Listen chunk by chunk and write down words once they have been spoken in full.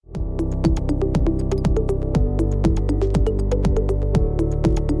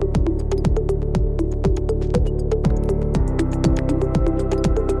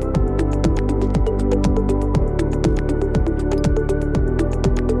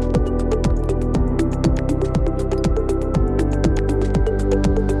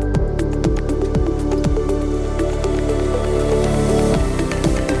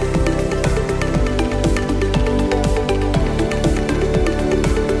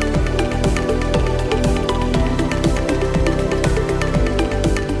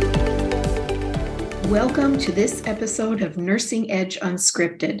to this episode of Nursing Edge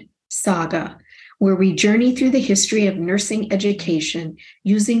Unscripted, Saga, where we journey through the history of nursing education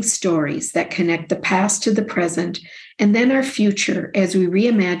using stories that connect the past to the present and then our future as we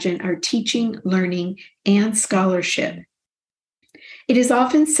reimagine our teaching, learning, and scholarship. It is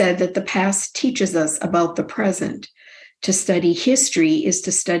often said that the past teaches us about the present. To study history is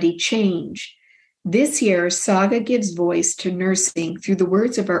to study change. This year, Saga gives voice to nursing through the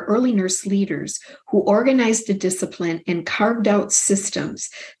words of our early nurse leaders who organized the discipline and carved out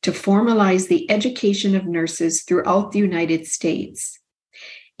systems to formalize the education of nurses throughout the United States.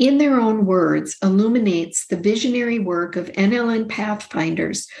 In their own words, illuminates the visionary work of NLN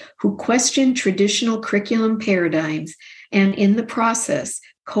pathfinders who questioned traditional curriculum paradigms and in the process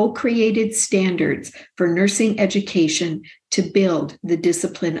co-created standards for nursing education to build the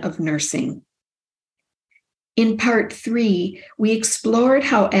discipline of nursing. In part 3, we explored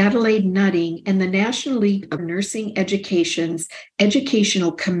how Adelaide Nutting and the National League of Nursing Education's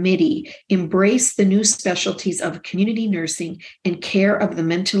Educational Committee embraced the new specialties of community nursing and care of the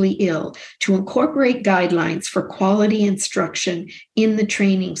mentally ill to incorporate guidelines for quality instruction in the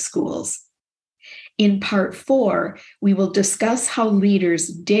training schools. In part 4, we will discuss how leaders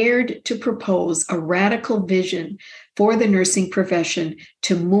dared to propose a radical vision for the nursing profession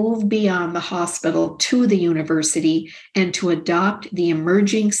to move beyond the hospital to the university and to adopt the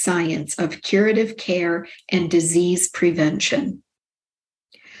emerging science of curative care and disease prevention.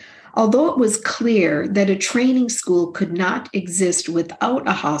 Although it was clear that a training school could not exist without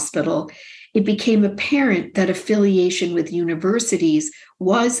a hospital, it became apparent that affiliation with universities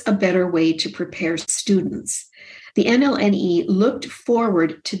was a better way to prepare students. The NLNE looked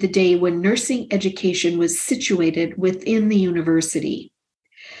forward to the day when nursing education was situated within the university.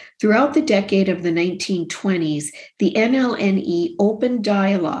 Throughout the decade of the 1920s, the NLNE opened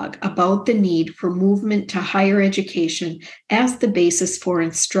dialogue about the need for movement to higher education as the basis for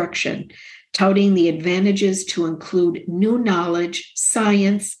instruction, touting the advantages to include new knowledge,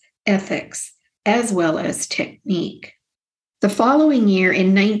 science, ethics, as well as technique. The following year,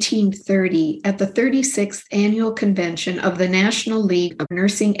 in 1930, at the 36th Annual Convention of the National League of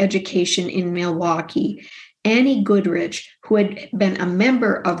Nursing Education in Milwaukee, Annie Goodrich, who had been a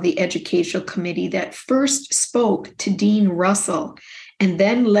member of the Educational Committee that first spoke to Dean Russell and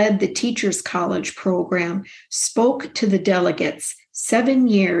then led the Teachers College program, spoke to the delegates 7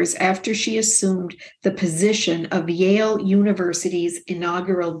 years after she assumed the position of Yale University's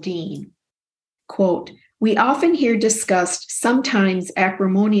inaugural dean. Quote, "We often hear discussed, sometimes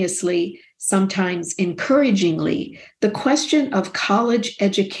acrimoniously, sometimes encouragingly, the question of college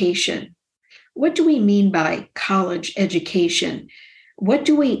education. What do we mean by college education? What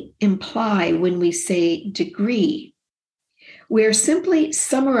do we imply when we say degree? We are simply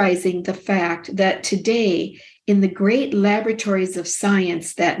summarizing the fact that today, in the great laboratories of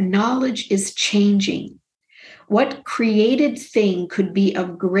science, that knowledge is changing. What created thing could be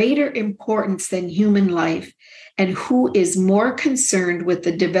of greater importance than human life, and who is more concerned with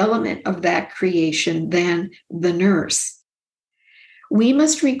the development of that creation than the nurse? We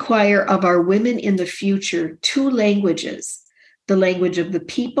must require of our women in the future 2 languages, the language of the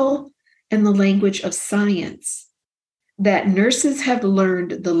people and the language of science. That nurses have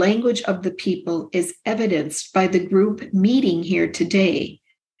learned the language of the people is evidenced by the group meeting here today.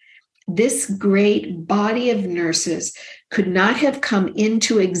 This great body of nurses could not have come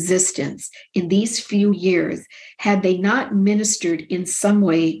into existence in these few years had they not ministered in some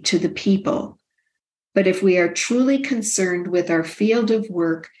way to the people. But if we are truly concerned with our field of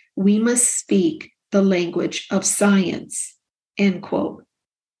work, we must speak the language of science." End quote.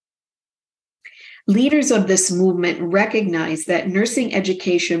 Leaders of this movement recognize that nursing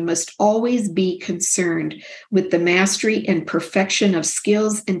education must always be concerned with the mastery and perfection of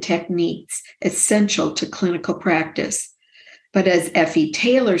skills and techniques essential to clinical practice. But as Effie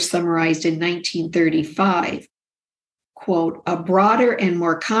Taylor summarized in 1935, quote, "A broader and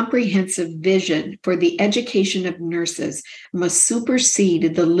more comprehensive vision for the education of nurses must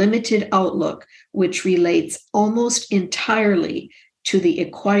supersede the limited outlook which relates almost entirely to the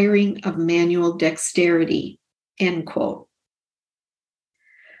acquiring of manual dexterity," end quote.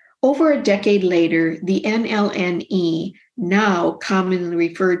 Over a decade later, the NLNE, now commonly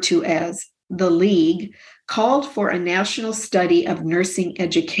referred to as the League, called for a national study of nursing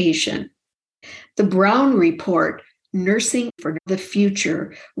education. The Brown Report, Nursing for the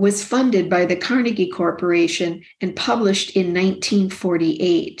Future, was funded by the Carnegie Corporation and published in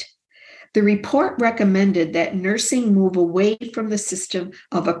 1948. The report recommended that nursing move away from the system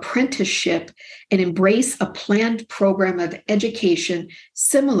of apprenticeship and embrace a planned program of education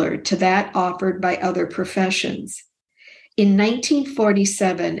similar to that offered by other professions. In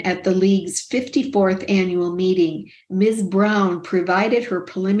 1947, at the League's 54th annual meeting, Ms. Brown provided her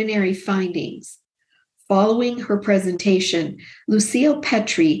preliminary findings. Following her presentation, Lucille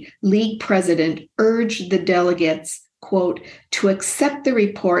Petrie, League president, urged the delegates, quote, to accept the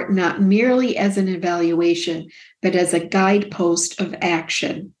report not merely as an evaluation, but as a guidepost of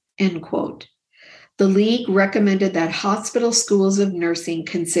action, end quote. The League recommended that hospital schools of nursing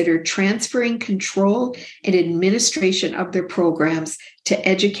consider transferring control and administration of their programs to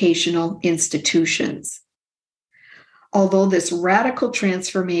educational institutions. Although this radical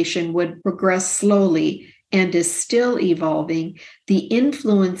transformation would progress slowly and is still evolving, the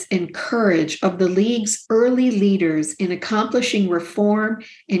influence and courage of the League's early leaders in accomplishing reform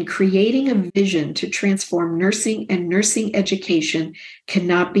and creating a vision to transform nursing and nursing education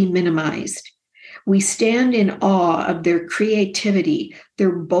cannot be minimized. We stand in awe of their creativity,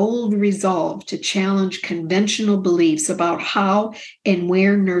 their bold resolve to challenge conventional beliefs about how and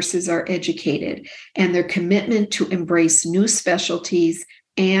where nurses are educated, and their commitment to embrace new specialties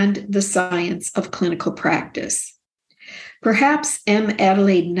and the science of clinical practice. Perhaps M.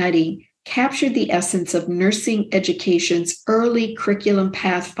 Adelaide Nutting captured the essence of nursing education's early curriculum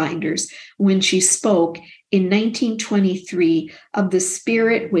pathfinders when she spoke in 1923 of the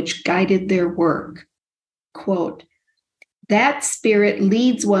spirit which guided their work. Quote, that spirit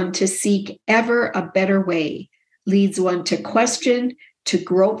leads one to seek ever a better way, leads one to question, to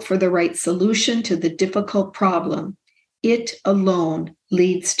grope for the right solution to the difficult problem. It alone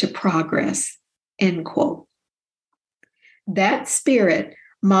leads to progress, end quote. That spirit,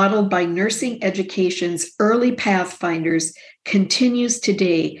 modeled by nursing education's early pathfinders, continues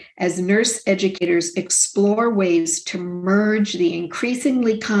today as nurse educators explore ways to merge the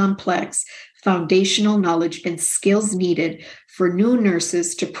increasingly complex foundational knowledge and skills needed for new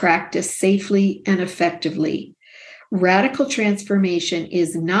nurses to practice safely and effectively. Radical transformation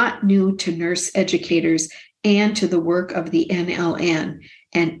is not new to nurse educators and to the work of the NLN,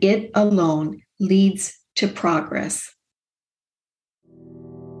 and it alone leads to progress.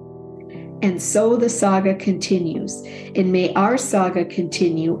 And so the saga continues, and may our saga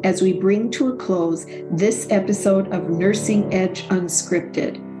continue as we bring to a close this episode of Nursing Edge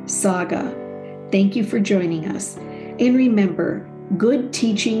Unscripted, Saga. Thank you for joining us. And remember, good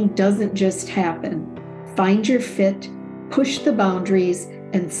teaching doesn't just happen. Find your fit, push the boundaries,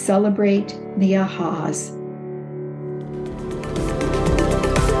 and celebrate the ahas.